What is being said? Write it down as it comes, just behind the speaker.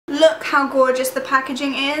how gorgeous the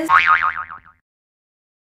packaging is.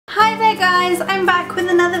 Hi there guys, I'm back with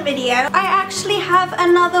another video. I actually have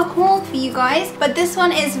another haul for you guys, but this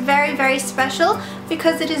one is very special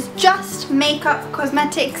because it is just makeup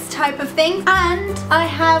cosmetics type of thing, and I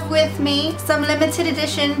have with me some limited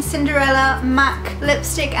edition Cinderella MAC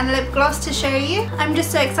lipstick and lip gloss to show you. I'm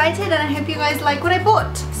just so excited and I hope you guys like what I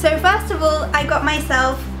bought. So first of all, I got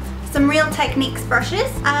myself some Real Techniques brushes,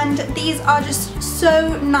 and these are just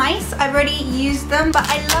so nice. I've already used them, but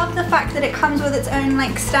I love the fact that it comes with its own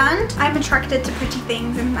like stand. I'm attracted to pretty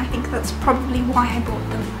things and I think that's probably why I bought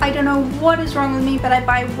them. I don't know what is wrong with me, but I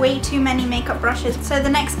buy way too many makeup brushes. So the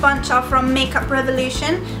next bunch are from Makeup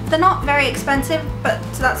Revolution. They're not very expensive, but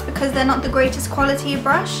that's because they're not the greatest quality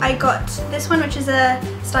brush. I got this one, which is a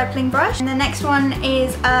stippling brush, and the next one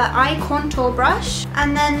is a eye contour brush,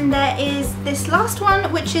 and then there is this last one,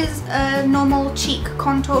 which is a normal cheek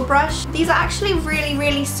contour brush. These are actually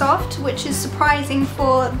really soft, which is surprising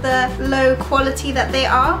for the low quality that they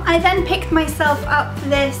are. I then picked myself up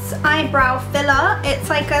this eyebrow filler. It's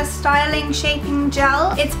like a styling shaping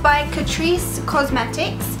gel. It's by Catrice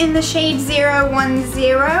Cosmetics in the shade 010.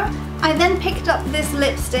 I then picked up this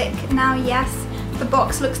lipstick. Now yes, the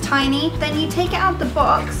box looks tiny. Then you take it out the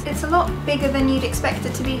box, it's a lot bigger than you'd expect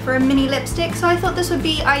it to be for a mini lipstick, so I thought this would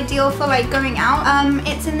be ideal for like going out.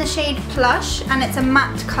 It's in the shade Plush and it's a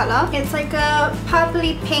matte colour. It's like a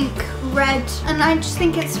purpley pink red, and I just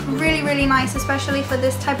think it's really nice, especially for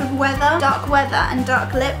this type of weather, dark weather and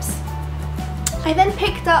dark lips. I then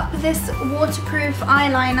picked up this waterproof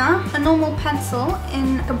eyeliner, a normal pencil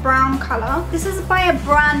in a brown colour. This is by a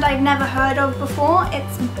brand I've never heard of before.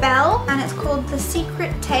 It's Belle and it's called the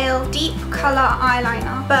Secretale Deep Colour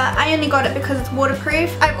Eyeliner. But I only got it because it's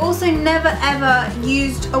waterproof. I've also never ever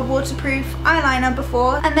used a waterproof eyeliner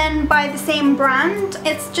before. And then by the same brand,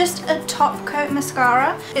 it's just a top coat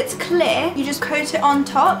mascara. It's clear, you just coat it on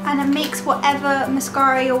top and it makes whatever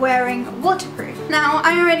mascara you're wearing waterproof. Now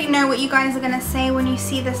I already know what you guys are going to say when you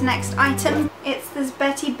see this next item. It's this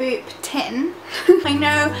Betty Boop tin. I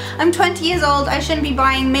know, I'm 20 years old, I shouldn't be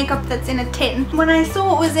buying makeup that's in a tin. When I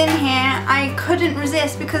saw what was in here, I couldn't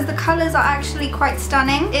resist because the colours are actually quite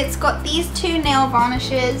stunning. It's got these two nail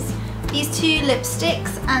varnishes, these two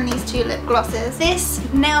lipsticks and these two lip glosses. This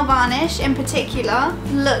nail varnish in particular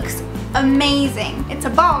looks amazing. It's a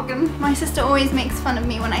bargain. My sister always makes fun of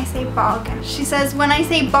me when I say bargain. She says when I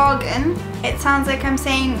say bargain, it sounds like I'm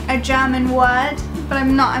saying a German word, but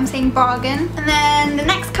I'm not, I'm saying bargain. And then the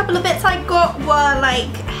next couple of bits I got were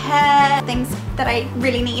like hair things that I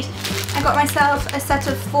really need. I got myself a set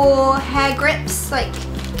of 4 hair grips, like,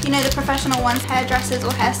 you know, the professional ones hairdressers or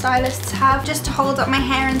hairstylists have, just to hold up my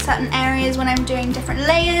hair in certain areas when I'm doing different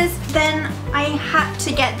layers. Then I had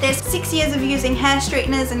to get this. 6 years of using hair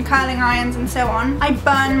straighteners and curling irons and so on, I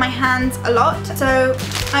burn my hands a lot, so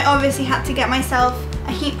I obviously had to get myself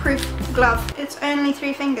a heat-proof glove. It's only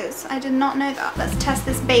 3 fingers. I did not know that. Let's test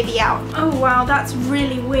this baby out. Oh wow, that's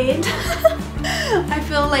really weird. I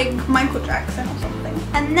feel like Michael Jackson or something.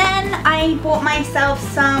 And then I bought myself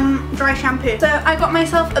some dry shampoo. So I got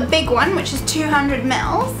myself a big one, which is 200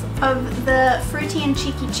 mils of the Fruity and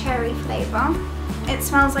Cheeky Cherry flavour. It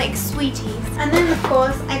smells like sweeties. And then of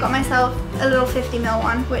course I got myself a little 50 ml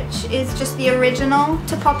one, which is just the original,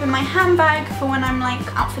 to pop in my handbag for when I'm like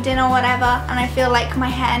out for dinner or whatever and I feel like my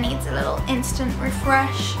hair needs a little instant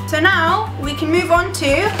refresh. So now we can move on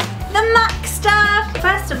to the MAC stuff.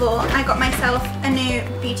 First of all, I got myself a new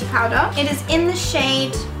beauty powder. It is in the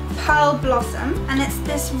shade Pearl Blossom and it's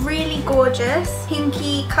this really gorgeous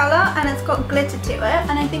pinky colour and it's got glitter to it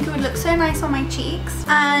and I think it would look so nice on my cheeks.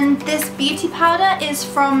 And this beauty powder is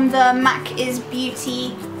from the MAC is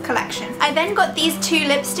Beauty collection. I then got these 2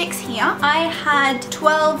 lipsticks here. I had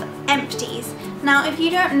 12 empties. Now if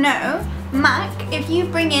you don't know, MAC, if you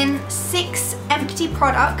bring in 6 empty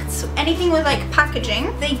products, anything with like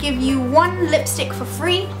packaging, they give you 1 lipstick for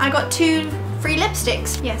free. I got 2 free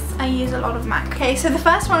lipsticks. Yes, I use a lot of MAC. Okay, so the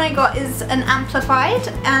first one I got is an amplified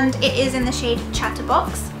and it is in the shade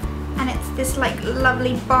Chatterbox. And it's this like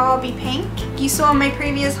lovely Barbie pink. You saw in my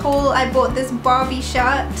previous haul, I bought this Barbie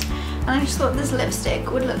shirt and I just thought this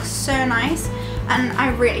lipstick would look so nice. And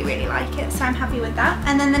I really like it, so I'm happy with that.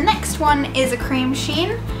 And then the next one is a cream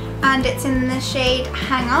Sheen. And it's in the shade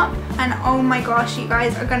Hang Up, and oh my gosh, you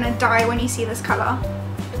guys are gonna die when you see this colour.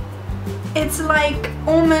 It's like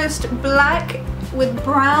almost black with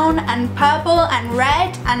brown and purple and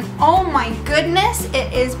red, and oh my goodness,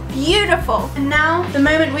 it is beautiful. And now the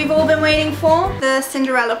moment we've all been waiting for, the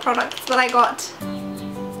Cinderella products that I got.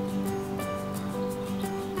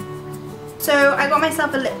 So I got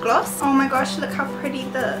myself a lip gloss. Oh my gosh, look how pretty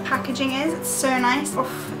the packaging is. It's so nice. Oh,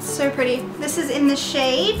 it's so pretty. This is in the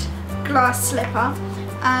shade Glass Slipper.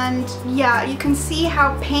 And yeah, you can see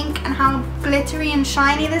how pink and how glittery and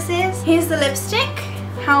shiny this is. Here's the lipstick.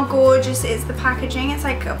 How gorgeous is the packaging. It's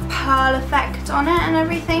like a pearl effect on it and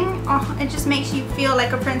everything. Oh, it just makes you feel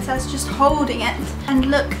like a princess just holding it. And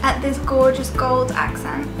look at this gorgeous gold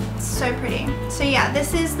accent. It's so pretty. So yeah,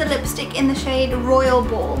 this is the lipstick in the shade Royal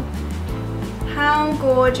Ball. How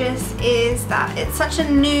gorgeous is that? It's such a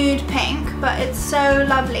nude pink, but it's so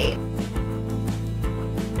lovely.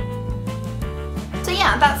 So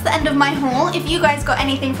yeah, that's the end of my haul. If you guys got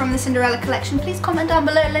anything from the Cinderella collection, please comment down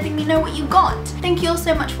below letting me know what you got. Thank you all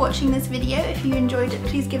so much for watching this video. If you enjoyed it,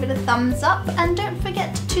 please give it a thumbs up and don't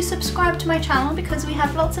forget to subscribe to my channel because we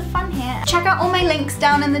have lots of fun here. Check out all my links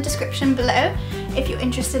down in the description below if you're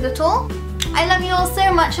interested at all. I love you all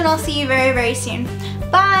so much and I'll see you very, very soon.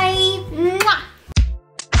 Bye! Mwah!